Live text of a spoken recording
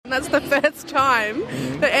That's the first time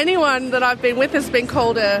that anyone that I've been with has been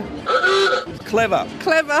called a... Clever.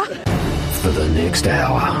 For the next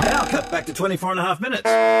hour. Now cut back to 24 and a half minutes.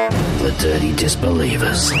 The Dirty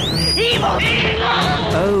Disbelievers. Evil!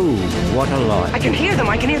 Oh, what a lie. I can hear them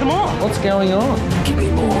all. What's going on? Give me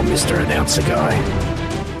more, Mr. Announcer Guy.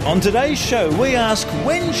 On today's show, we ask,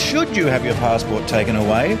 when should you have your passport taken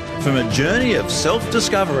away from a journey of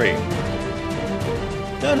self-discovery?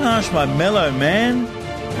 Don't harsh my mellow man.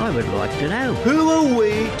 I would like to know. Who are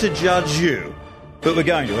we to judge you? But we're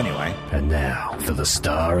going to anyway. And now for the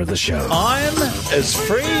star of the show. I'm as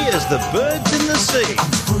free as the birds in the sea.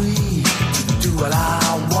 I'm free to do what I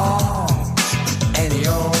want any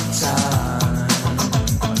old time.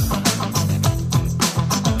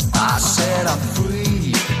 I said I'm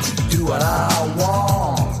free to do what I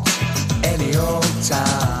want any old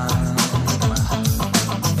time.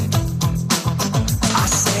 I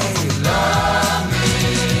say love me,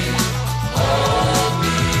 hold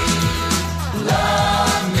me,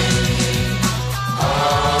 love me,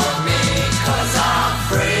 hold me, 'cause I'm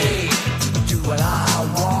free to do what I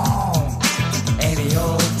want any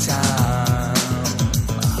old time.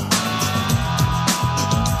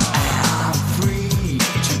 I'm free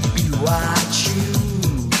to be who I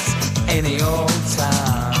choose any old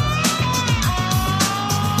time.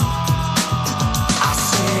 I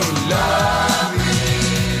say love me,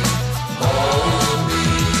 hold me,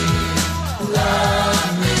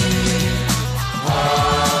 love me,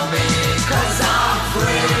 hold me, 'cause I'm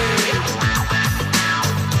free.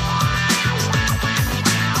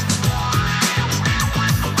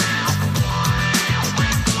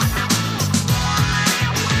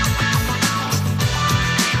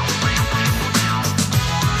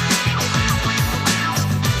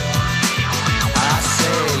 I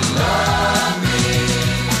say love me,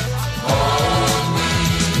 hold me,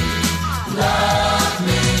 love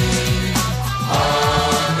me,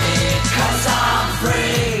 hold me, 'cause I'm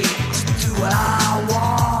free to do what I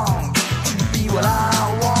want, to be what I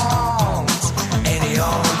want any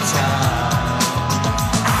old time.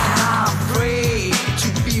 I'm free to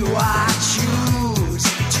be who I choose,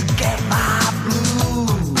 to get my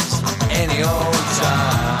blues any old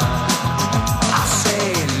time. I say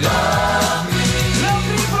love me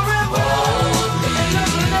forever, hold me,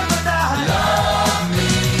 never die. Love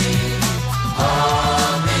me,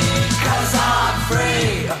 hold me, 'cause I'm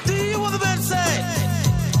free. Do you want the best say?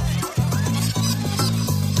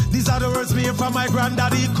 These are the words me hear from my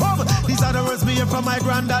granddaddy. Come, these are the words me hear from my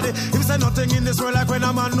granddaddy. He said nothing in this world like when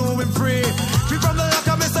a man know him free. Free from the lock,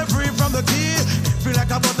 I miss free from the key. Free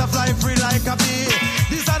like a butterfly, free like a bee.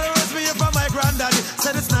 These are the words me hear from my granddaddy.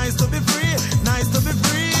 Said it's nice to be free, nice to be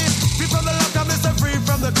free. Free from the lock, I miss free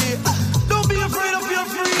from the key. Don't be afraid of your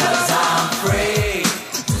freedom. 'Cause I'm free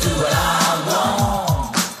to do what I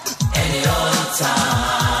want any old time.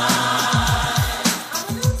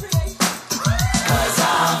 'Cause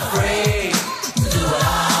I'm free to do what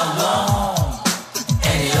I want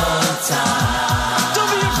any old time. Don't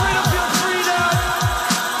be afraid of your freedom.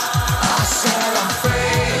 I said I'm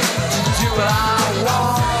free to do what I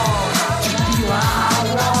want, to be what I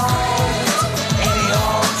want any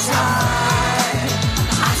old time.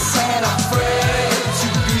 I said I'm free to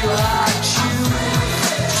be what I choose,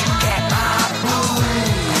 to get my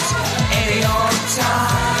blues any old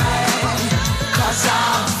time. 'Cause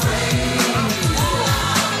I'm free.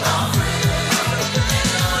 I'm free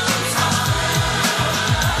any old time.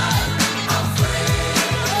 I'm free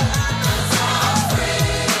 'cause I'm free.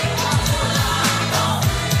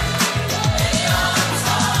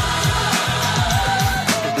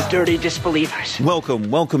 The Dirty Disbelievers.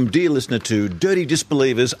 Welcome, dear listener, to Dirty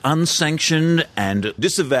Disbelievers, unsanctioned and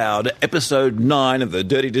disavowed, episode 9 of the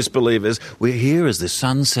Dirty Disbelievers. We're here as the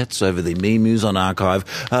sun sets over the Me Muson archive.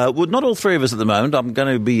 Well, not all three of us at the moment. I'm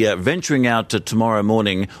going to be venturing out tomorrow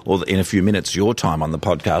morning, or in a few minutes, your time on the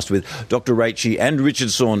podcast, with Dr Rachie and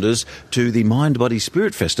Richard Saunders to the Mind, Body,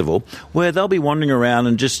 Spirit Festival, where they'll be wandering around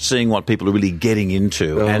and just seeing what people are really getting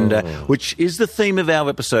into, and which is the theme of our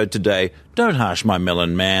episode today. Don't harsh my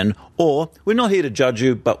melon man, or we're not here to judge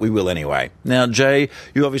you, but we will anyway. Now, Jay,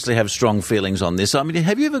 you obviously have strong feelings on this. I mean,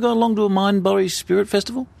 have you ever gone along to a Mind, Body, Spirit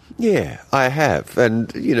Festival? Yeah, I have.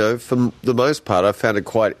 And, you know, for the most part, I found it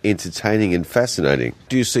quite entertaining and fascinating.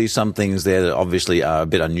 Do you see some things there that obviously are a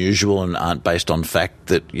bit unusual and aren't based on fact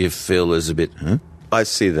that you feel is a bit, I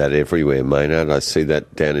see that everywhere, Maynard. I see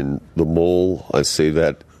that down in the mall. I see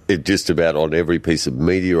that just about on every piece of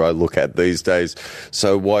media I look at these days.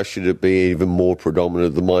 So why should it be even more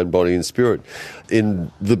predominant, the mind, body and spirit?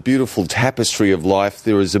 In the beautiful tapestry of life,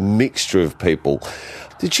 there is a mixture of people.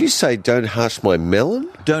 Did you say don't hush my melon?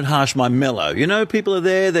 Don't harsh my mellow. You know, people are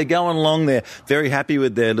there, they're going along, they're very happy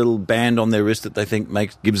with their little band on their wrist that they think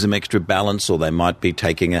gives them extra balance, or they might be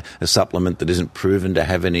taking a supplement that isn't proven to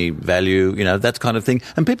have any value, you know, that kind of thing.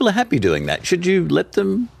 And people are happy doing that. Should you let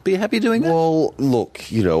them be happy doing that? Well,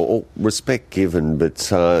 look, you know, all respect given,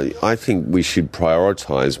 but I think we should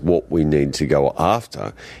prioritise what we need to go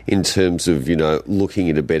after in terms of, you know,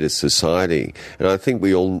 looking at a better society. And I think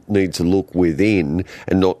we all need to look within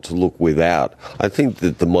and not to look without. I think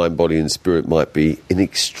that the mind, body and spirit might be an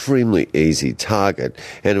extremely easy target.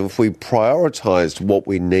 And if we prioritised what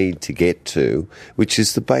we need to get to, which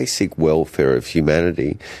is the basic welfare of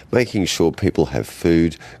humanity, making sure people have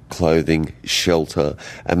food, clothing, shelter,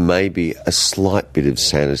 and maybe a slight bit of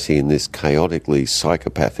sanity in this chaotically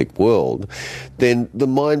psychopathic world, then the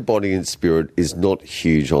mind, body and spirit is not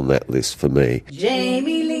huge on that list for me.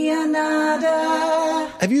 Jaimie Leonarder.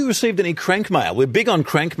 Have you received any crank mail? We're big on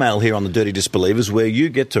crank mail here on the Dirty Disbelievers, where you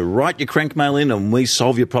get to write your crank mail in and we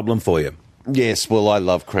solve your problem for you. Yes, well, I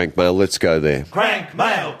love crank mail. Let's go there. Crank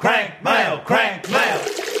mail, crank mail, crank mail.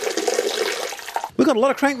 We've got a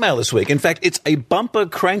lot of crank mail this week. In fact, it's a bumper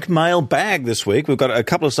crank mail bag this week. We've got a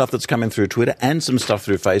couple of stuff that's coming through Twitter and some stuff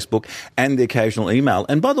through Facebook and the occasional email.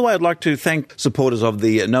 And by the way, I'd like to thank supporters of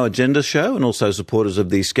the No Agenda show and also supporters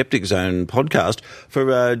of the Skeptic Zone podcast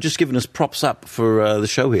for just giving us props up for the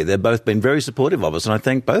show here. They've both been very supportive of us, and I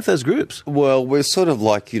thank both those groups. Well, we're sort of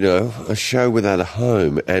like, you know, a show without a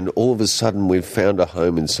home, and all of a sudden we've found a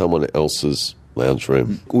home in someone else's lounge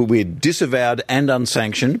room. We're disavowed and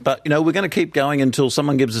unsanctioned, but, you know, we're going to keep going until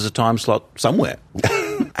someone gives us a time slot somewhere.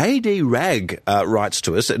 AD Rag writes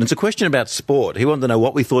to us, and it's a question about sport. He wanted to know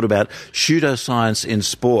what we thought about pseudoscience in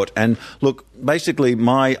sport. And look, basically,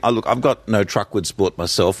 I've got no truck with sport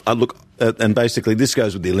myself. And basically this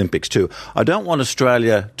goes with the Olympics too. I don't want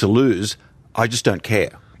Australia to lose. I just don't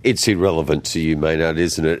care. It's irrelevant to you, Maynard,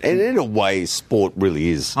 isn't it? And in a way, sport really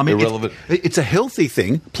is irrelevant. It's a healthy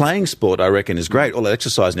thing. Playing sport, I reckon, is great, all that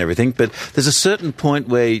exercise and everything, but there's a certain point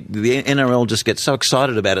where the NRL just gets so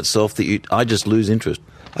excited about itself that I just lose interest.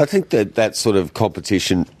 I think that sort of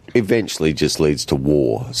competition eventually just leads to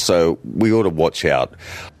war, so we ought to watch out.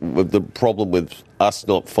 The problem with us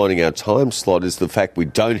not finding our time slot is the fact we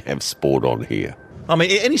don't have sport on here. I mean,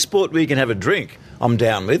 any sport where you can have a drink, I'm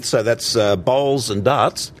down with, so that's bowls and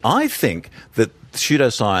darts. I think that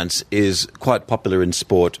pseudoscience is quite popular in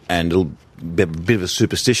sport, and it'll be a bit of a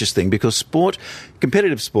superstitious thing, because sport,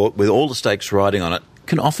 competitive sport, with all the stakes riding on it,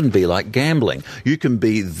 can often be like gambling. You can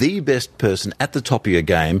be the best person at the top of your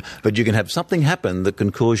game, but you can have something happen that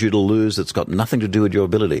can cause you to lose that's got nothing to do with your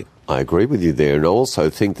ability. I agree with you there, and I also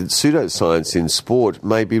think that pseudoscience in sport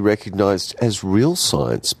may be recognised as real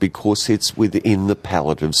science because it's within the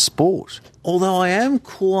palette of sport. Although I am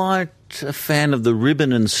quite a fan of the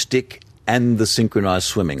ribbon and stick and the synchronised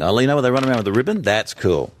swimming. You know where they run around with the ribbon? That's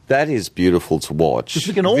cool. That is beautiful to watch. Because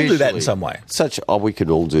we can all do that in some way. We can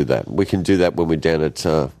all do that. We can do that when we're down at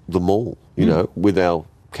the mall, you know, with our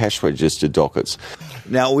cash register dockets.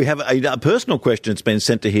 Now, we have a personal question that's been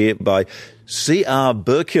sent to here by C.R.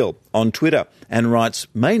 Burkill on Twitter, and writes,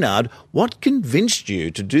 Maynard, what convinced you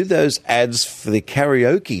to do those ads for the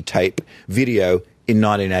karaoke tape video in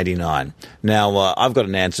 1989. Now, I've got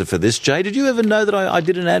an answer for this. Jay, did you ever know that I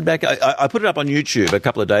did an ad back? I put it up on YouTube a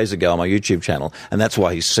couple of days ago on my YouTube channel, and that's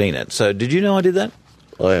why he's seen it. So did you know I did that?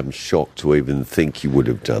 I am shocked to even think you would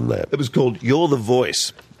have done that. It was called You're the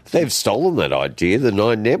Voice. They've stolen that idea, the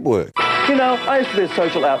Nine Network. You know, I used to be a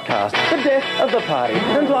social outcast, the death of the party,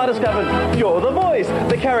 until I discovered You're the Voice,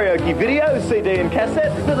 the karaoke video, CD and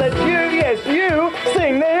cassette that lets you, yes, you,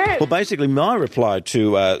 sing the hit. Well, basically, my reply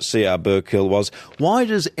to C.R. Burkill was, why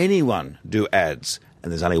does anyone do ads?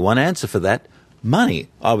 And there's only one answer for that. Money.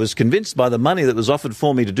 I was convinced by the money that was offered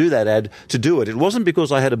for me to do that ad to do it. It wasn't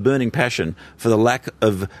because I had a burning passion for the lack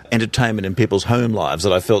of entertainment in people's home lives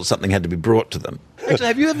that I felt something had to be brought to them. Actually,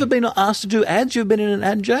 have you ever been asked to do ads? You've been in an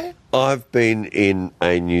ad, Jay? I've been in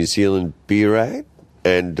a New Zealand beer ad,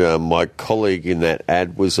 and my colleague in that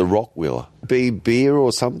ad was a rock wheeler. B Beer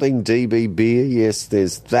or something, DB Beer, yes,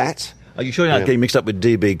 there's that. Are you sure you're not getting mixed up with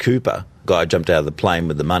DB Cooper? Guy jumped out of the plane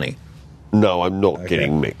with the money. No, I'm not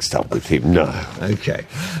getting mixed up with him, no. Okay.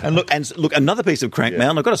 And look, another piece of crank mail,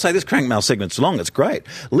 and I've got to say, this crank mail segment's long, it's great.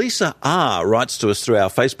 Lisa R. writes to us through our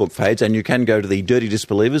Facebook page, and you can go to the Dirty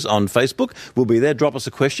Disbelievers on Facebook. We'll be there. Drop us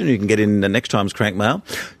a question. You can get in the next time's crank mail.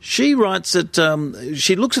 She writes that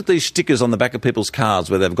she looks at these stickers on the back of people's cars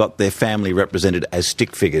where they've got their family represented as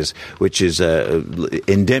stick figures, which is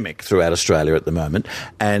endemic throughout Australia at the moment.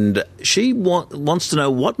 And she wants to know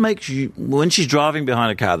what makes you, when she's driving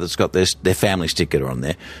behind a car that's got their their family sticker on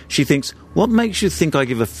there. She thinks, what makes you think I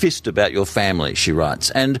give a fist about your family, she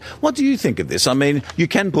writes. And what do you think of this? I mean, you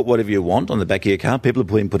can put whatever you want on the back of your car. People have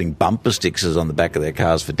been putting bumper stickers on the back of their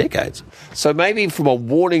cars for decades. So maybe from a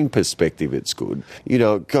warning perspective, it's good. You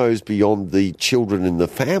know, it goes beyond the children and the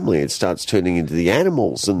family. It starts turning into the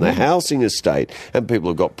animals and the housing estate, and people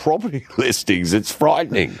have got property listings. It's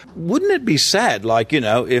frightening. Wouldn't it be sad, like, you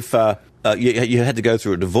know, if you had to go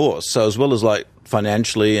through a divorce, so as well as, like,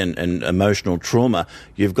 financially and emotional trauma,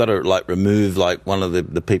 you've got to, like, remove, like, one of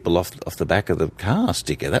the people off the back of the car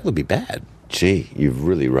sticker. That would be bad. Gee, you've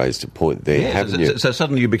really raised a point there, haven't you? So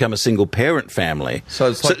suddenly you become a single-parent family. So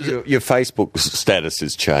it's like your Facebook status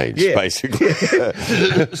has changed, basically.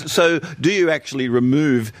 So do you actually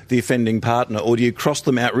remove the offending partner, or do you cross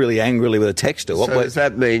them out really angrily with a texter? Does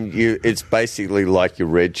that mean it's basically like your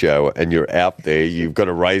Red Joe and you're out there, you've got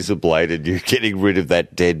a razor blade and you're getting rid of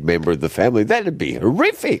that dead member of the family? That'd be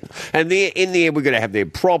horrific. And in the end, we're going to have their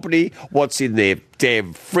property, what's in their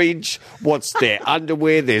damn fridge, what's their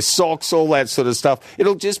underwear, their socks, all that sort of stuff.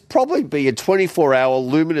 It'll just probably be a 24-hour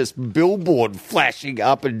luminous billboard flashing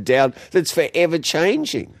up and down that's forever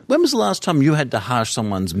changing. When was the last time you had to harsh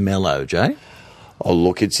someone's mellow, Jay? Oh,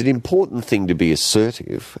 look, it's an important thing to be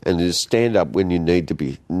assertive and to stand up when you need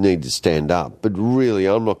to stand up. But really,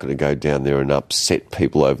 I'm not going to go down there and upset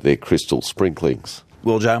people over their crystal sprinklings.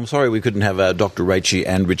 Well, Jay, I'm sorry we couldn't have Dr Rachie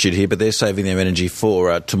and Richard here, but they're saving their energy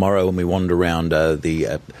for tomorrow when we wander around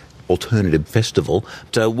the Alternative Festival.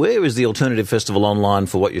 But, where is the Alternative Festival online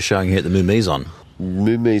for what you're showing here at the Meson?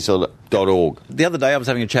 Meson.org. The other day I was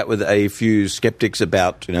having a chat with a few skeptics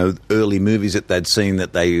about, you know, early movies that they'd seen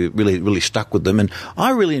that they really stuck with them, and I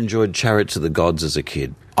really enjoyed Chariots of the Gods as a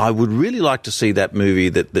kid. I would really like to see that movie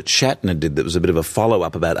that Shatner did that was a bit of a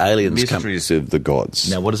follow-up about aliens. Mysteries of the Gods.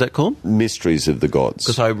 Now, what is that called? Mysteries of the Gods.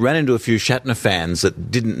 Because I ran into a few Shatner fans that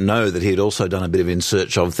didn't know that he had also done a bit of In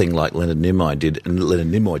Search of thing like Leonard Nimoy did. And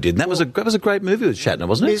that was a great movie with Shatner,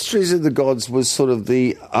 wasn't it? Mysteries of the Gods was sort of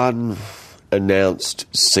the unannounced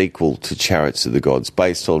sequel to Chariots of the Gods,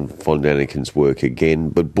 based on von Daniken's work again,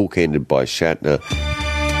 but bookended by Shatner.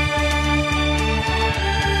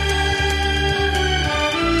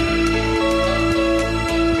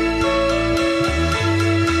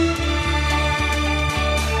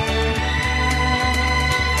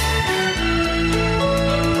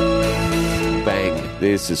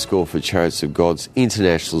 There's the score for Chariots of God's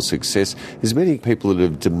international success. There's many people that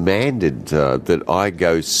have demanded that I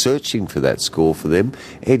go searching for that score for them,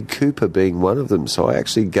 Ed Cooper being one of them. So I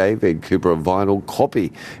actually gave Ed Cooper a vinyl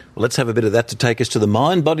copy. Well, let's have a bit of that to take us to the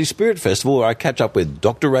Mind, Body, Spirit Festival, where I catch up with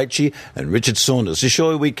Dr Rachie and Richard Saunders. You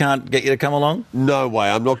sure we can't get you to come along? No way.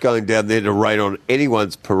 I'm not going down there to raid on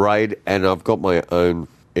anyone's parade, and I've got my own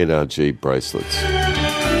NRG bracelets.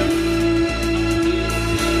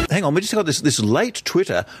 Hang on, we just got this late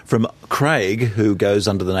Twitter from Craig, who goes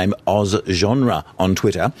under the name Oz Genre on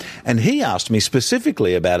Twitter, and he asked me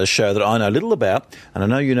specifically about a show that I know little about, and I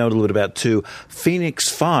know you know a little bit about too, Phoenix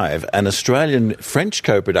 5, an Australian-French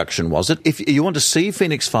co-production, was it? If you want to see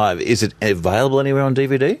Phoenix 5, is it available anywhere on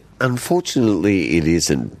DVD? Unfortunately, it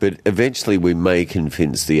isn't, but eventually we may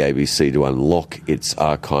convince the ABC to unlock its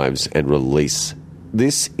archives and release.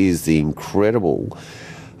 This is the incredible...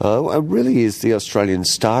 it really is the Australian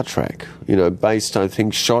Star Trek, you know, based, I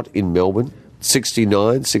think, shot in Melbourne,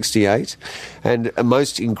 69, 68, and a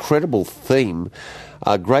most incredible theme,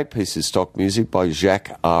 a great piece of stock music by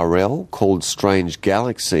Jacques Arel called Strange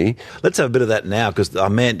Galaxy. Let's have a bit of that now, because,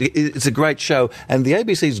 man, it's a great show, and the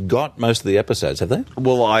ABC's got most of the episodes, have they?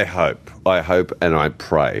 Well, I hope, and I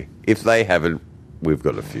pray. If they haven't, we've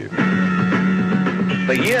got a few.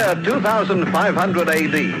 The year 2500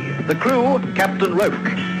 AD. The crew, Captain Roke,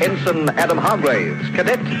 Ensign Adam Hargraves,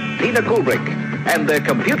 Cadet Tina Kubrick, and their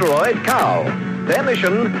computeroid Cow. Their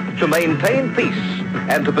mission, to maintain peace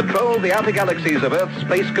and to patrol the outer galaxies of Earth's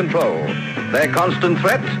space control. Their constant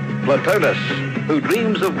threat, Platonus, who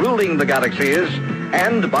dreams of ruling the galaxies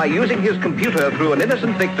and, by using his computer through an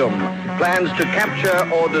innocent victim, plans to capture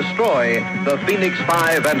or destroy the Phoenix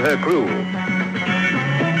 5 and her crew.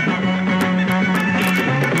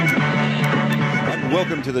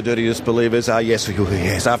 Welcome to the Dirty Disbelievers. Yes,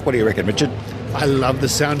 what do you reckon, Richard? I love the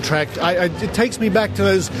soundtrack. It takes me back to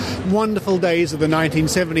those wonderful days of the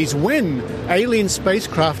 1970s when alien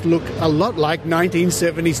spacecraft look a lot like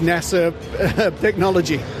 1970s NASA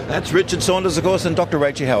technology. That's Richard Saunders, of course, and Dr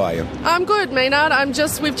Rachie, how are you? I'm good, Maynard.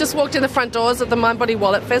 We've just walked in the front doors of the Mind Body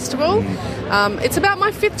Wallet Festival. It's about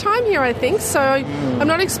my 5th time here, I think, so I'm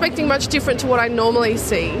not expecting much different to what I normally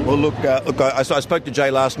see. Well, look, I spoke to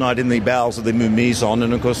Jay last night in the bowels of the Meson,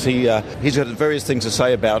 and of course he's got various things to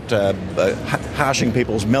say about harshing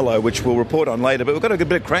people's mellow, which we'll report on later, but we've got a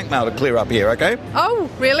bit of crank mail to clear up here, okay? Oh,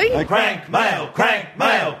 really? Crank mail, crank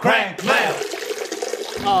mail, crank mail.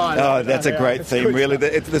 Oh, that's a great theme, really.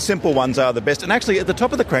 The simple ones are the best. And actually, at the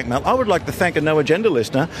top of the crank mail, I would like to thank a No Agenda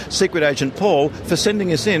listener, Secret Agent Paul, for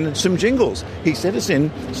sending us in some jingles. He sent us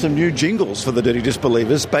in some new jingles for the Dirty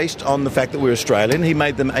Disbelievers based on the fact that we're Australian. He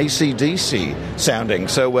made them AC/DC sounding.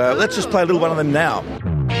 So let's just play a little one of them now.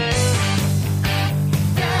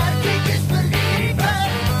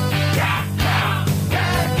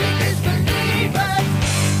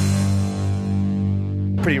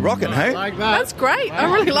 Pretty rocking, hey? Like that. That's great. I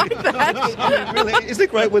really like that. Really, isn't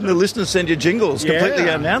it great when the listeners send you jingles completely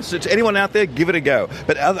unannounced? It's anyone out there, give it a go.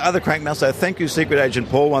 But other crank mail, so thank you, Secret Agent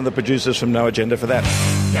Paul, one of the producers from No Agenda, for that.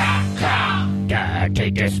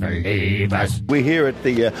 Dirty Disbelievers. We're here at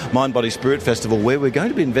the Mind, Body, Spirit Festival, where we're going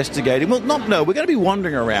to be investigating, we're going to be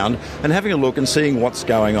wandering around and having a look and seeing what's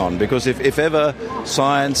going on. Because if ever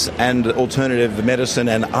science and alternative medicine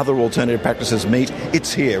and other alternative practices meet,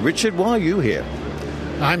 it's here. Richard, why are you here?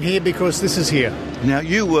 I'm here because this is here. Now,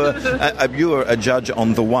 you were a judge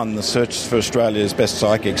on The One, the search for Australia's best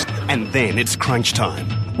psychics. And then it's crunch time,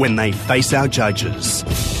 when they face our judges.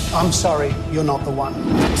 I'm sorry, you're not the one.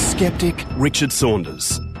 Skeptic Richard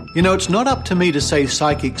Saunders. You know, it's not up to me to say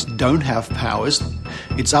psychics don't have powers.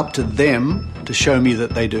 It's up to them to show me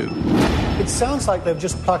that they do. It sounds like they've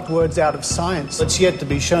just plucked words out of science. It's yet to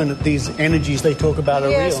be shown that these energies they talk about are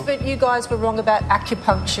real. Yes, but you guys were wrong about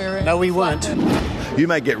acupuncture. No, we weren't. You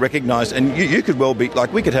may get recognised, and you could well be,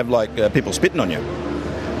 like, we could have, people spitting on you.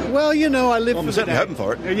 Well, you know, I live for I'm the certainly day. hoping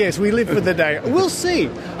for it. Yes, we live for the day. We'll see.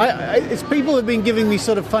 It's people have been giving me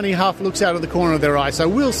sort of funny half looks out of the corner of their eye, so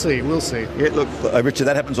we'll see. Yeah, look, Richard,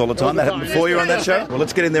 that happens all the time. That happened before you were on that show. Well,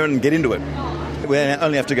 let's get in there and get into it. We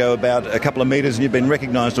only have to go about a couple of metres, and you've been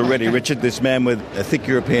recognised already, Richard, this man with a thick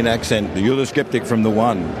European accent. You're the skeptic from The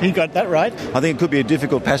One. He got that right. I think it could be a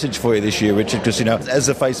difficult passage for you this year, Richard, because, you know, as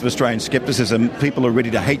the face of Australian scepticism, people are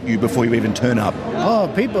ready to hate you before you even turn up.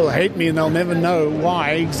 Oh, people hate me, and they'll never know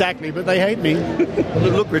why exactly, but they hate me.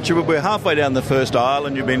 Look, Richard, we're halfway down the first aisle,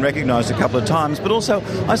 and you've been recognised a couple of times, but also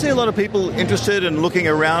I see a lot of people interested and looking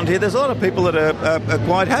around here. There's a lot of people that are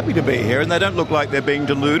quite happy to be here, and they don't look like they're being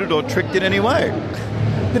deluded or tricked in any way.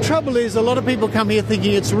 The trouble is, a lot of people come here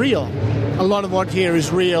thinking it's real. A lot of what here is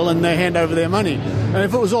real, and they hand over their money. And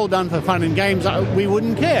if it was all done for fun and games, we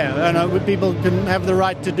wouldn't care. People can have the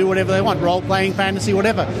right to do whatever they want, role-playing, fantasy,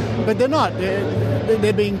 whatever. But they're not.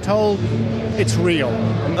 They're being told it's real.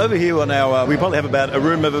 Over here on our, we probably have a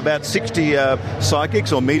room of about 60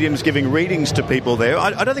 psychics or mediums giving readings to people there.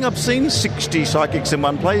 I don't think I've seen 60 psychics in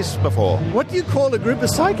one place before. What do you call a group of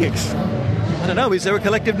psychics? I don't know. Is there a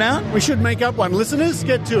collective noun? We should make up one. Listeners,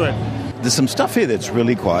 get to it. There's some stuff here that's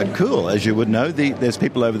really quite cool. As you would know, there's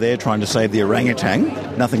people over there trying to save the orangutan.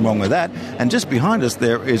 Nothing wrong with that. And just behind us,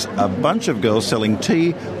 there is a bunch of girls selling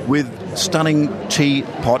tea with stunning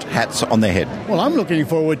teapot hats on their head. Well, I'm looking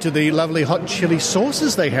forward to the lovely hot chili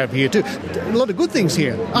sauces they have here, too. A lot of good things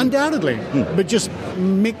here, undoubtedly. But just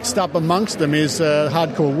mixed up amongst them is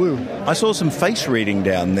hardcore woo. I saw some face reading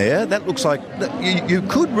down there. That looks like you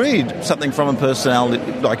could read something from a personality.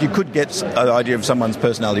 Like, you could get an idea of someone's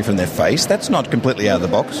personality from their face. That's not completely out of the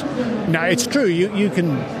box. No, it's true. You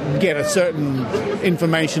can get a certain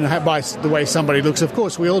information by the way somebody looks. Of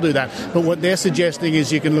course, we all do that. But what they're suggesting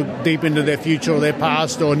is you can look deep into their future or their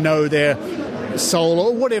past or know their soul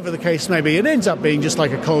or whatever the case may be. It ends up being just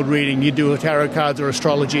like a cold reading. You do a tarot cards or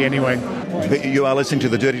astrology anyway. You are listening to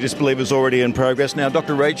the Dirty Disbelievers already in progress. Now,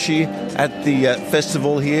 Dr Rachie, at the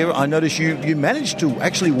festival here, I noticed you managed to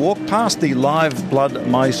actually walk past the live blood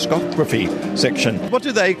microscopy section. What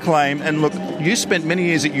do they claim? And look, you spent many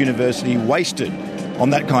years at university wasted on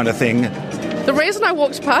that kind of thing. The reason I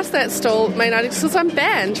walked past that stall, Maynard, is because I'm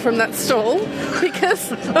banned from that stall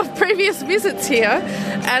because of previous visits here.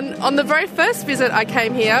 And on the very first visit I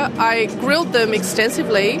came here, I grilled them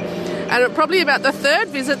extensively. And probably about the third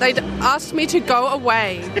visit, they'd asked me to go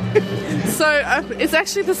away. So it's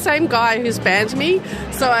actually the same guy who's banned me.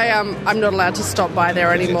 So I'm not allowed to stop by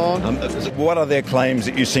there anymore. What are their claims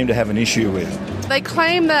that you seem to have an issue with? They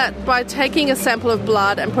claim that by taking a sample of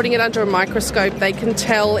blood and putting it under a microscope, they can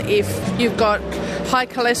tell if you've got high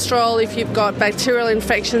cholesterol, if you've got bacterial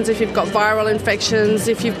infections, if you've got viral infections,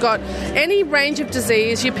 if you've got any range of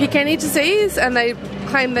disease. You pick any disease and they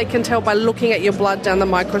claim they can tell by looking at your blood down the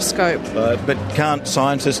microscope. But can't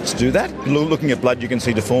scientists do that? Looking at blood, you can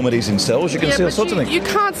see deformities in cells, you can see all sorts of things. You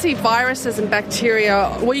can't see viruses and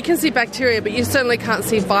bacteria. Well, you can see bacteria, but you certainly can't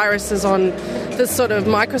see viruses on the sort of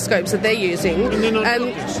microscopes that they're using. And they're not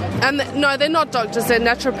doctors? No, they're not doctors, they're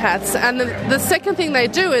naturopaths. And the second thing they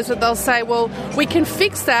do is that they'll say, well, we can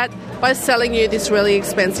fix that by selling you this really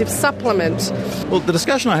expensive supplement. Well, the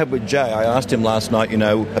discussion I had with Jay, I asked him last night,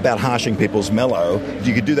 about harshing people's Mellow.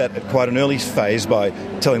 You could do that at quite an early phase by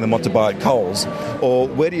telling them what to buy at Coles. Or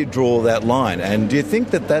where do you draw that line? And do you think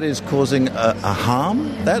that is causing a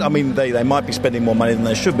harm? I mean, they might be spending more money than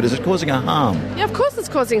they should, but is it causing a harm? Yeah, of course it's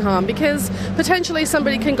causing harm, because potentially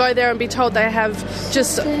somebody can go there and be told they have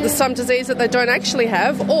just some disease that they don't actually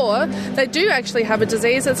have, or they do actually have a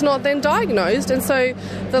disease that's not then diagnosed, and so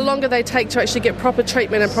the longer they take to actually get proper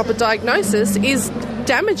treatment and proper diagnosis is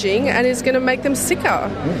damaging and is going to make them sicker.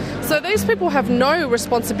 So these people have no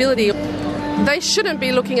responsibility. They shouldn't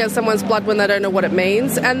be looking at someone's blood when they don't know what it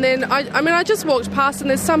means. And then, I just walked past and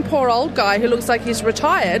there's some poor old guy who looks like he's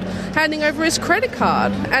retired handing over his credit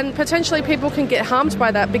card. And potentially people can get harmed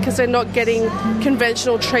by that because they're not getting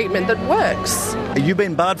conventional treatment that works. Have you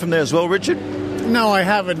been barred from there as well, Richard? No, I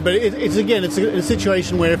haven't, but it's a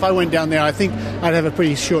situation where if I went down there, I think I'd have a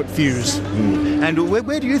pretty short fuse. And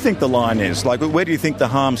where do you think the line is? Like, where do you think the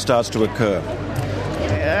harm starts to occur?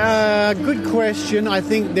 Good question. I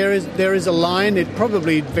think there is a line. It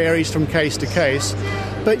probably varies from case to case.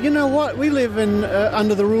 But you know what? We live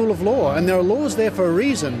under the rule of law, and there are laws there for a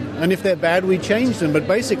reason. And if they're bad, we change them. But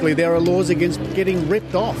basically, there are laws against getting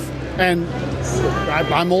ripped off. And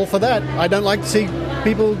I'm all for that. I don't like to see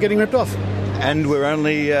people getting ripped off. And we're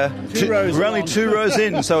only two rows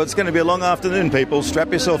in, so it's going to be a long afternoon, people.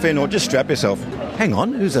 Strap yourself in, or just strap yourself. Hang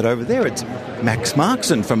on, who's that over there? It's Max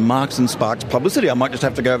Markson from Marks & Sparks Publicity. I might just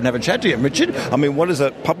have to go over and have a chat to you. Richard, I mean, what is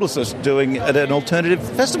a publicist doing at an alternative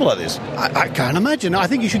festival like this? I can't imagine. I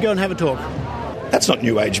think you should go and have a talk. That's not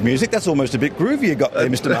new age music. That's almost a bit groovy you got there,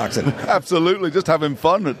 Mr. Markson. Absolutely. Just having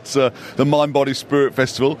fun at the Mind, Body, Spirit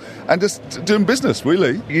Festival and just doing business,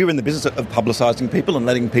 really. You're in the business of publicising people and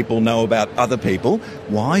letting people know about other people.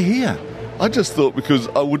 Why here? I just thought because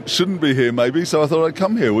I shouldn't be here maybe, so I thought I'd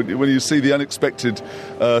come here. When you see the unexpected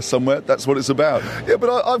somewhere, that's what it's about. Yeah, but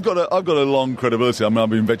I've got a long credibility. I mean, I've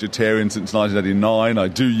been vegetarian since 1989. I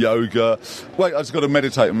do yoga. Wait, I just got to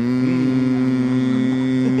meditate.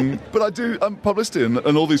 But I do publicity,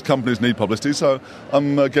 and all these companies need publicity, so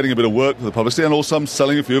I'm getting a bit of work for the publicity, and also I'm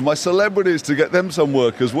selling a few of my celebrities to get them some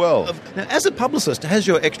work as well. Now, as a publicist, has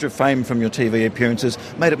your extra fame from your TV appearances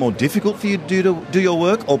made it more difficult for you to do your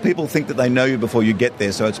work, or people think that they know you before you get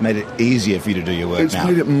there, so it's made it easier for you to do your work now? It's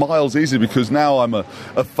made it miles easier, because now I'm a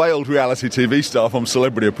failed reality TV star from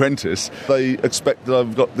Celebrity Apprentice. They expect that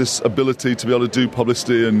I've got this ability to be able to do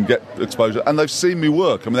publicity and get exposure, and they've seen me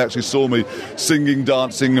work. I mean, they actually saw me singing,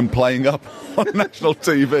 dancing and playing up on national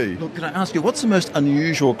TV. Look, can I ask you, what's the most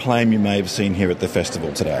unusual claim you may have seen here at the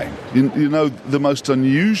festival today? You know, the most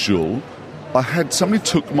unusual, somebody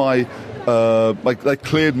took my... they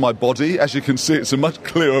cleared my body. As you can see, it's a much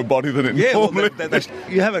clearer body than it normally is.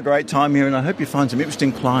 You have a great time here, and I hope you find some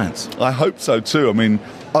interesting clients. I hope so too. I mean,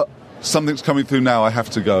 something's coming through now. I have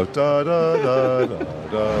to go. Da, da, da, da,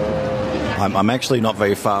 da. I'm actually not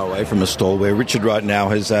very far away from a stall where Richard right now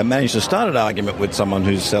has managed to start an argument with someone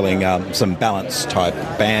who's selling some balance-type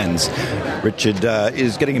bands. Richard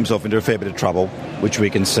is getting himself into a fair bit of trouble, which we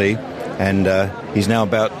can see. And he's now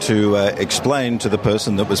about to explain to the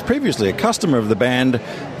person that was previously a customer of the band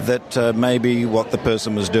that maybe what the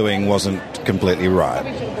person was doing wasn't completely right.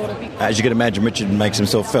 As you can imagine, Richard makes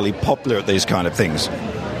himself fairly popular at these kind of things.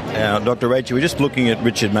 Now, Dr Rachie, we're just looking at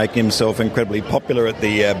Richard making himself incredibly popular at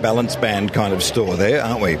the balance band kind of store there,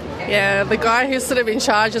 aren't we? Yeah, the guy who's sort of in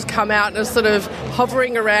charge has come out and is sort of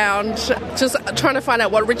hovering around, just trying to find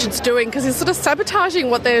out what Richard's doing, because he's sort of sabotaging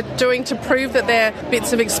what they're doing to prove that they're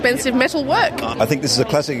bits of expensive metal work. I think this is a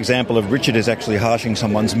classic example of Richard is actually harshing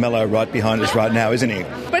someone's Mellow right behind us right now, isn't he?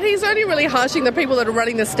 But he's only really harshing the people that are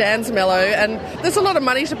running the stands Mellow, and there's a lot of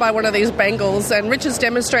money to buy one of these bangles, and Richard's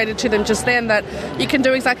demonstrated to them just then that you can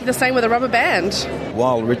do exactly exactly the same with a rubber band.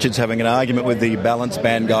 While Richard's having an argument with the balance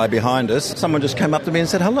band guy behind us, someone just came up to me and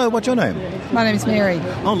said, hello, what's your name? My name's Mary.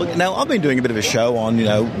 Oh, look, now I've been doing a bit of a show on,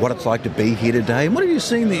 what it's like to be here today. What have you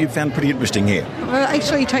seen that you've found pretty interesting here? Well,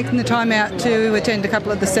 actually taking the time out to attend a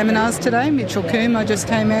couple of the seminars today. Mitchell Coombe I just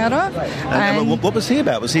came out of. And what was he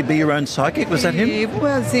about? Was he Be Your Own Psychic? Was that him? He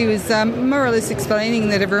was more or less explaining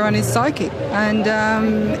that everyone is psychic.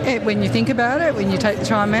 And when you think about it, when you take the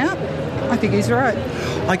time out, I think he's right.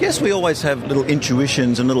 I guess we always have little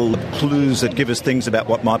intuitions and little clues that give us things about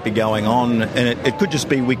what might be going on, and it could just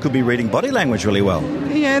be we could be reading body language really well.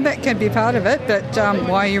 Yeah, that can be part of it, but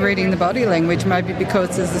why are you reading the body language? Maybe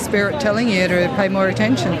because there's the spirit telling you to pay more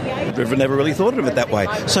attention. I've never really thought of it that way.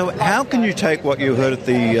 So how can you take what you heard at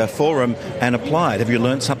the forum and apply it? Have you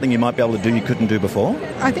learned something you might be able to do you couldn't do before?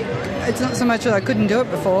 I think it's not so much that I couldn't do it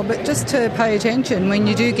before, but just to pay attention when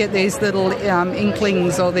you do get these little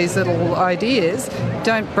inklings or these little ideas.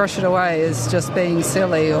 Don't brush it away as just being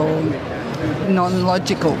silly or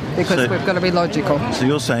non-logical, because we've got to be logical. So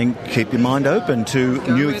you're saying keep your mind open to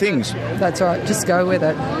new things. That's right, just go with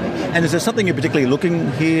it. And is there something you're particularly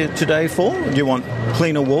looking here today for? Do you want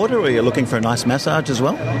cleaner water, or are you looking for a nice massage as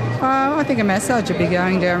well? I think a massage would be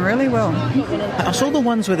going down really well. I saw the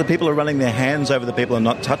ones where the people are running their hands over the people and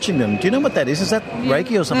not touching them. Do you know what that is? Is that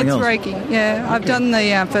Reiki or something else? That's Reiki, yeah. I've done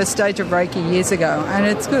the first stage of Reiki years ago, and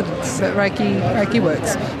it's good. Reiki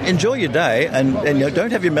works. Enjoy your day, and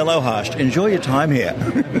don't have your mellow harshed. Enjoy your time here.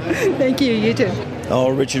 Thank you, you too. Oh,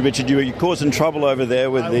 Richard, you were causing trouble over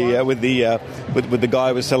there with the guy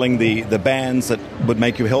who was selling the bands that would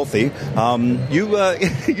make you healthy.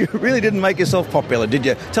 You really didn't make yourself popular, did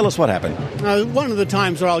you? Tell us what happened. One of the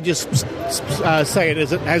times where I'll just say it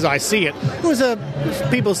as I see it, was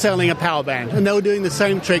people selling a power band, and they were doing the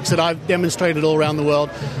same tricks that I've demonstrated all around the world.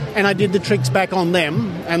 And I did the tricks back on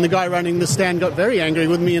them, and the guy running the stand got very angry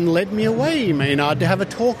with me and led me away, Maynard, to have a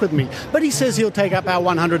talk with me. But he says he'll take up our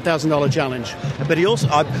 $100,000 challenge. But he also,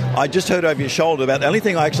 I just heard over your shoulder about the only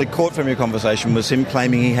thing I actually caught from your conversation was him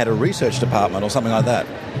claiming he had a research department or something like that.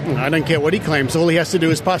 I don't care what he claims. All he has to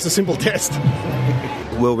do is pass a simple test.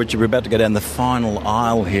 Well, Richard, we're about to go down the final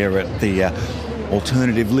aisle here at the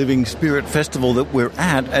Alternative Living Spirit Festival that we're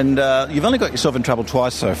at, and you've only got yourself in trouble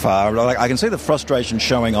twice so far. I can see the frustration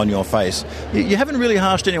showing on your face. You haven't really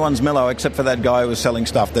harshed anyone's mellow except for that guy who was selling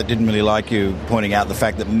stuff that didn't really like you, pointing out the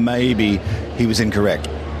fact that maybe he was incorrect.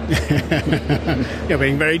 You're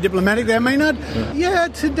being very diplomatic there, Maynard. Yeah,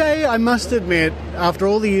 today I must admit, after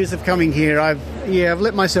all the years of coming here, I've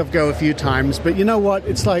let myself go a few times. But you know what?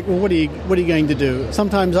 It's like, well, what are you going to do?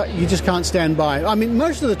 Sometimes you just can't stand by. I mean,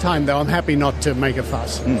 most of the time, though, I'm happy not to make a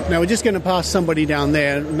fuss. Now, we're just going to pass somebody down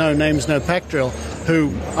there, no names, no pack drill,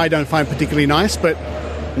 who I don't find particularly nice, but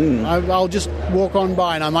I'll just walk on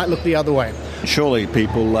by and I might look the other way. Surely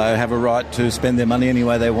people have a right to spend their money any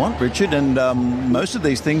way they want, Richard, and most of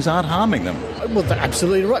these things aren't harming them. Well, they're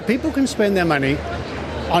absolutely right. People can spend their money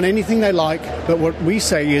on anything they like, but what we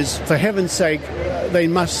say is, for heaven's sake, they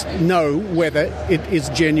must know whether it is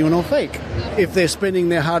genuine or fake. If they're spending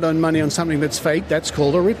their hard-earned money on something that's fake, that's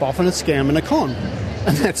called a rip-off and a scam and a con.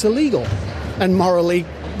 And that's illegal and morally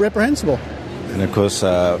reprehensible. And, of course,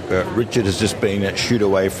 Richard has just been shooed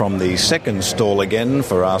away from the second stall again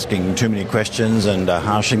for asking too many questions and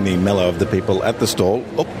harshing the mellow of the people at the stall.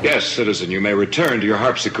 Oh. Yes, citizen, you may return to your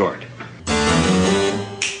harpsichord.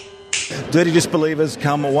 Dirty Disbelievers,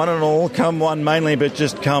 come one and all, come one mainly, but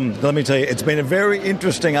just come. Let me tell you, it's been a very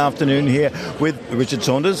interesting afternoon here with Richard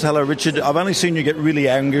Saunders. Hello, Richard. I've only seen you get really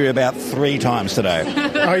angry about 3 times today.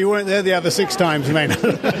 Oh, you weren't there the other 6 times, man.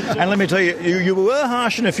 And let me tell you, you were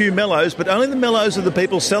harshing a few mellows, but only the mellows are the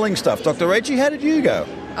people selling stuff. Dr Rachie, how did you go?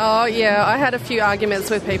 Oh, yeah, I had a few arguments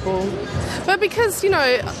with people. But because,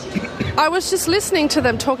 I was just listening to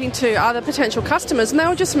them talking to other potential customers, and they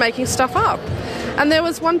were just making stuff up. And there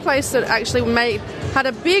was one place that actually had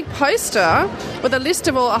a big poster with a list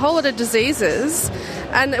of a whole lot of diseases,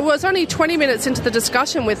 and it was only 20 minutes into the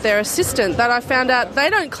discussion with their assistant that I found out they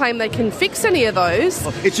don't claim they can fix any of those.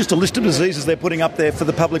 It's just a list of diseases they're putting up there for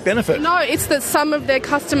the public benefit. No, it's that some of their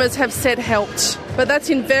customers have said helped, but that's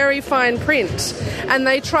in very fine print. And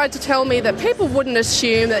they tried to tell me that people wouldn't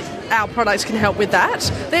assume that our products can help with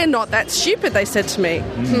that. They're not that stupid, they said to me.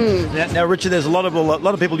 Now, Richard, there's a lot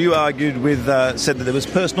of people you argued with said that there was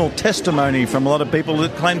personal testimony from a lot of people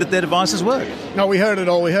that claimed that their devices work. No, we heard it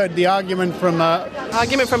all. We heard the argument from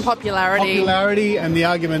popularity, and the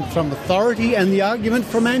argument from authority, and the argument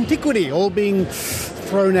from antiquity, all being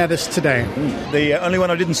thrown at us today. The only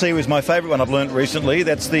one I didn't see was my favourite one I've learnt recently.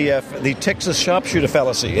 That's the Texas sharpshooter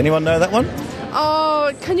fallacy. Anyone know that one?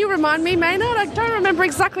 Oh, can you remind me, Maynard? I don't remember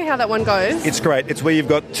exactly how that one goes. It's great. It's where you've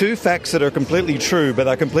got two facts that are completely true but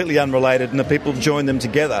are completely unrelated, and the people join them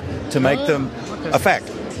together to make them a fact.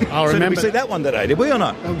 I'll so remember. Did we see that one today, did we or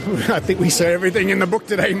not? I think we saw everything in the book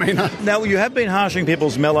today, Maynard. Now, you have been harshing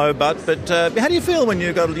people's mellow butt, but how do you feel when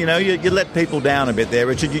you let people down a bit there,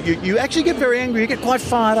 Richard? You actually get very angry. You get quite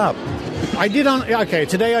fired up.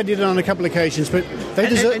 Today I did it on a couple of occasions, but they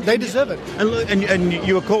deserve it. And look, and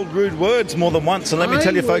you were called rude words more than once, and let me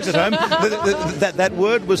tell you folks at home, that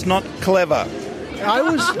word was not clever.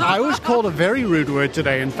 I was called a very rude word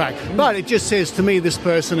today, in fact, but it just says to me this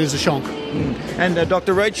person is a shonk. And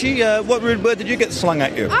Dr Rachie, what rude word did you get slung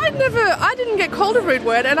at you? I didn't get called a rude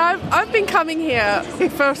word, and I've been coming here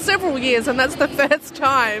for several years, and that's the first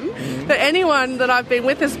time that anyone that I've been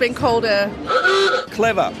with has been called a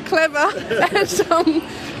clever. And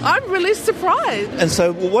I'm really surprised. And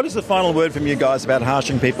so, what is the final word from you guys about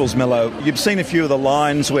harshing people's mellow? You've seen a few of the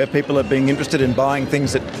lines where people are being interested in buying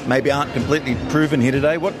things that maybe aren't completely proven here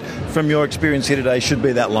today. What, from your experience here today, should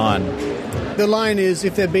be that line? The line is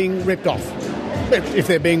if they're being ripped off. If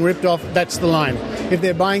they're being ripped off, that's the line. If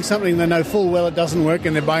they're buying something they know full well it doesn't work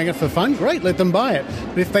and they're buying it for fun, great, let them buy it.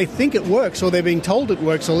 But if they think it works or they're being told it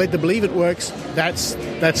works or led to believe it works, that's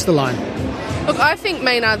the line. Look, I think,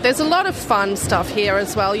 Maynard, there's a lot of fun stuff here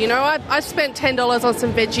as well. You know, I spent $10 on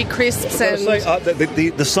some veggie crisps and...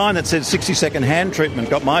 The sign that said 60-second hand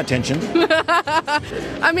treatment got my attention.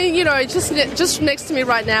 I mean, you know, just next to me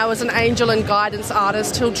right now is an angel and guidance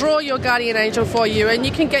artist who'll draw your guardian angel for you, and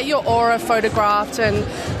you can get your aura photographed, and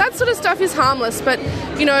that sort of stuff is harmless. But,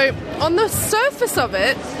 you know, on the surface of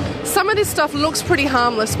it, some of this stuff looks pretty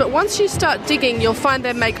harmless, but once you start digging, you'll find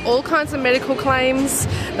they make all kinds of medical claims.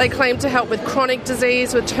 They claim to help with chronic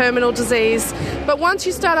disease, with terminal disease. But once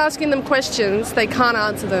you start asking them questions, they can't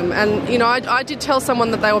answer them. And, you know, I did tell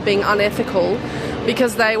someone that they were being unethical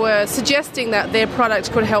because they were suggesting that their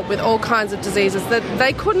product could help with all kinds of diseases that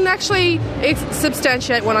they couldn't actually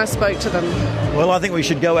substantiate when I spoke to them. Well, I think we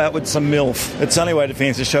should go out with some MILF. It's the only way to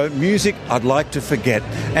finish the show. Music I'd like to forget.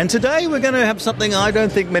 And today we're going to have something I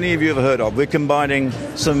don't think many of you have heard of. We're combining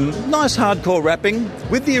some nice hardcore rapping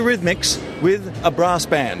with the Eurythmics with a brass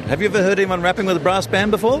band. Have you ever heard anyone rapping with a brass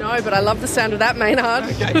band before? No, but I love the sound of that, Maynard.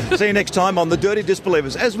 Okay. See you next time on The Dirty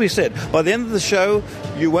Disbelievers. As we said, by the end of the show,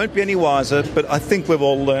 you won't be any wiser, but I think we've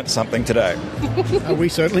all learnt something today. We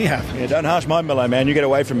certainly have. Yeah, don't harsh my mellow, man. You get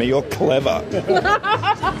away from me. You're clever.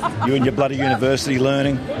 You and your bloody university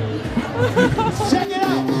learning. Check it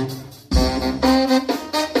out.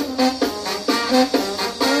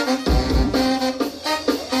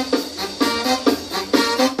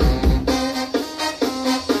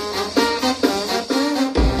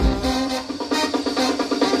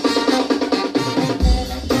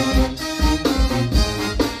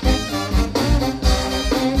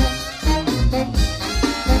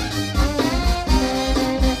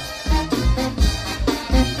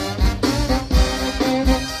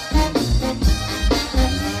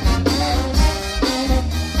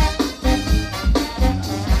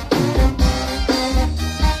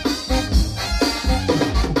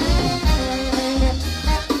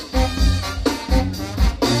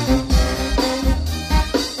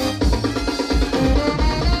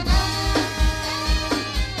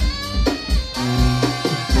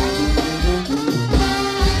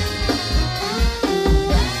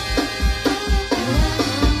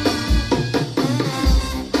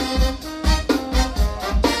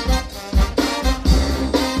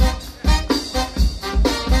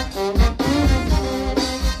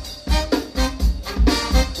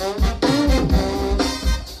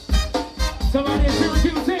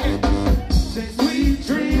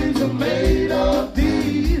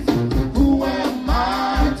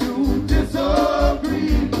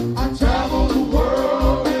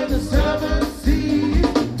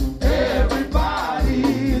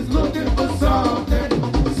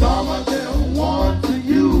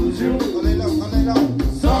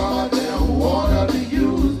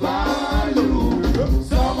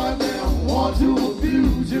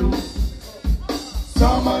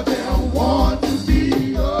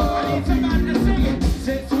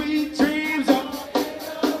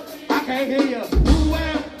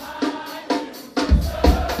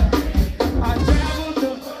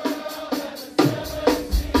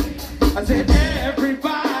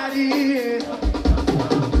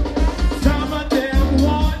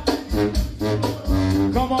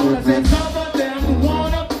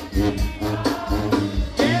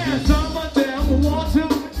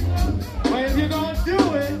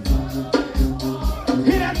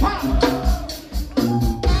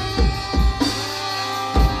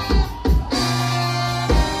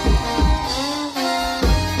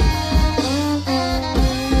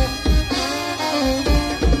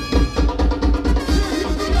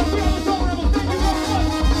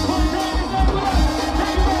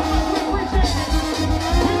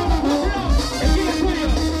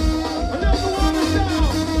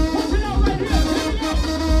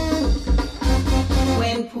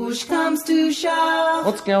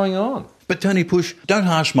 What's going on? But Tony Push, don't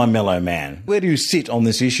harsh my Mellow man. Where do you sit on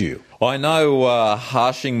this issue? I know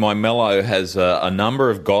harshing my Mellow has a number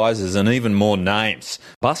of guises and even more names.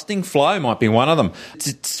 Busting flow might be one of them.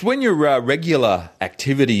 It's when your regular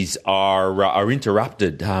activities are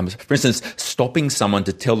interrupted. For instance, stopping someone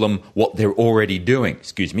to tell them what they're already doing.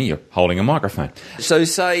 Excuse me, you're holding a microphone. So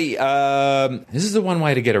say, this is the one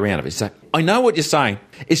way to get around it. Say, I know what you're saying.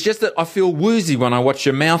 It's just that I feel woozy when I watch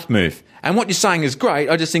your mouth move. And what you're saying is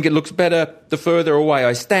great. I just think it looks better the further away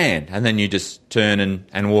I stand. And then you just turn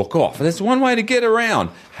and walk off. That's one way to get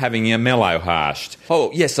around having your Mellow harshed.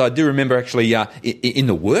 Oh, yes, I do remember actually in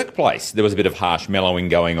the workplace there was a bit of harsh mellowing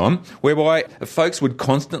going on, whereby folks would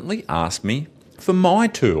constantly ask me for my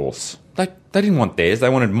tools. They didn't want theirs, they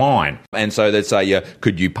wanted mine. And so they'd say,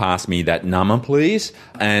 could you pass me that number, please?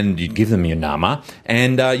 And you'd give them your number,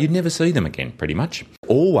 and you'd never see them again, pretty much.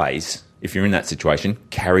 Always, if you're in that situation,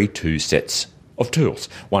 carry 2 sets of tools.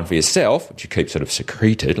 One for yourself, which you keep sort of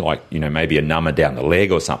secreted, like, maybe a number down the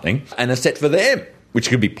leg or something, and a set for them, which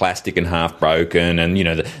could be plastic and half broken, and,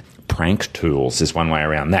 the prank tools is one way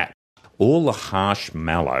around that. All the harsh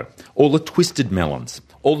Mellow, all the twisted melons,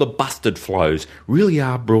 all the busted flows really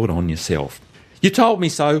are brought on yourself. You told me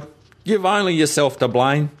so. You've only yourself to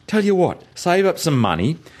blame. Tell you what, save up some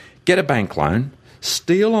money, get a bank loan,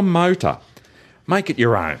 steal a motor, make it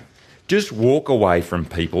your own. Just walk away from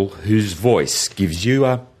people whose voice gives you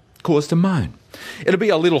a cause to moan. It'll be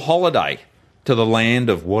a little holiday to the land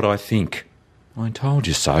of what I think. I told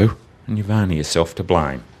you so, and you've only yourself to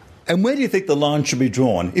blame. And where do you think the line should be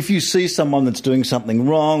drawn? If you see someone that's doing something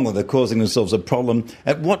wrong or they're causing themselves a problem,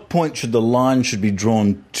 at what point should the line should be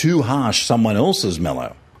drawn to harsh someone else's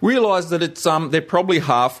Mellow? Realise that it's they're probably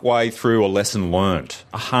halfway through a lesson learnt,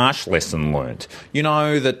 a harsh lesson learnt. You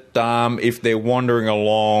know that if they're wandering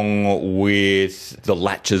along with the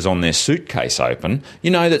latches on their suitcase open,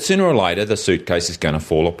 you know that sooner or later the suitcase is going to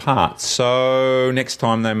fall apart. So next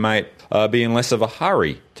time they might be in less of a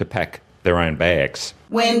hurry to pack their own bags.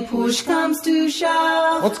 When push comes to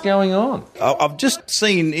shove. What's going on? I've just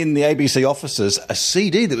seen in the ABC offices a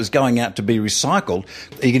CD that was going out to be recycled.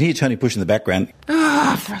 You can hear Tony Push in the background.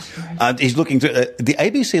 Frustrating. He's looking through the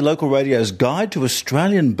ABC Local Radio's Guide to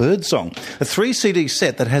Australian Birdsong, a 3-CD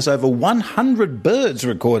set that has over 100 birds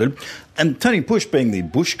recorded. And Tony Push, being the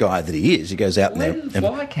bush guy that he is, he goes out there.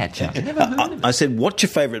 Flycatcher. I've never heard of it. I said, what's your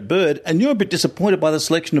favourite bird? And you're a bit disappointed by the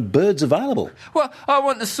selection of birds available. Well, I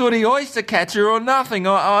want the sooty oyster catcher or nothing.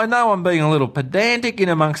 I know I'm being a little pedantic in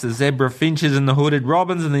amongst the zebra finches and the hooded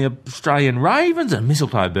robins and the Australian ravens and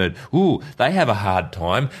mistletoe bird. Ooh, they have a hard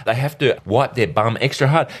time. They have to wipe their bum extra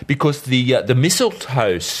hard because the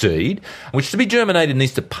mistletoe seed, which to be germinated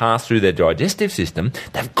needs to pass through their digestive system,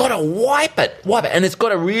 they've got to wipe it, and it's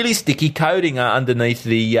got a really sticky coating underneath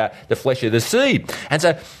the flesh of the seed. And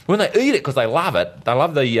so when they eat it, because they love it, they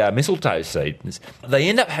love the mistletoe seed, they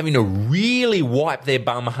end up having to really wipe their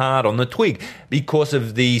bum hard on the twig because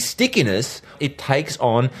of the stickiness. It takes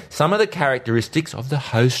on some of the characteristics of the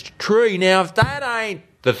host tree. Now, if that ain't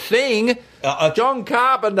the thing, John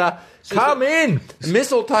Carpenter, come in.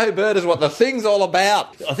 Mistletoe bird is what the thing's all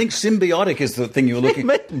about. I think symbiotic is the thing you were looking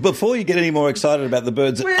for. Before you get any more excited about the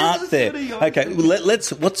birds that aren't there. Okay,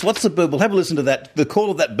 let's what's the bird? We'll have a listen to that. The call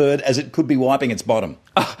of that bird as it could be wiping its bottom.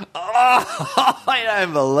 I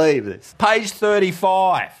don't believe this. Page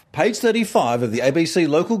 35. Page 35 of the ABC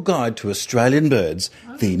Local Guide to Australian Birds,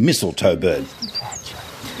 the mistletoe bird.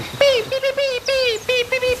 Beep, beep, beep, beep, beep, beep,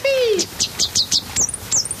 beep, beep, beep.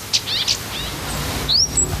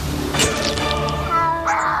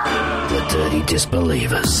 The Dirty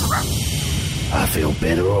Disbelievers. I feel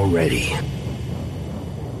better already.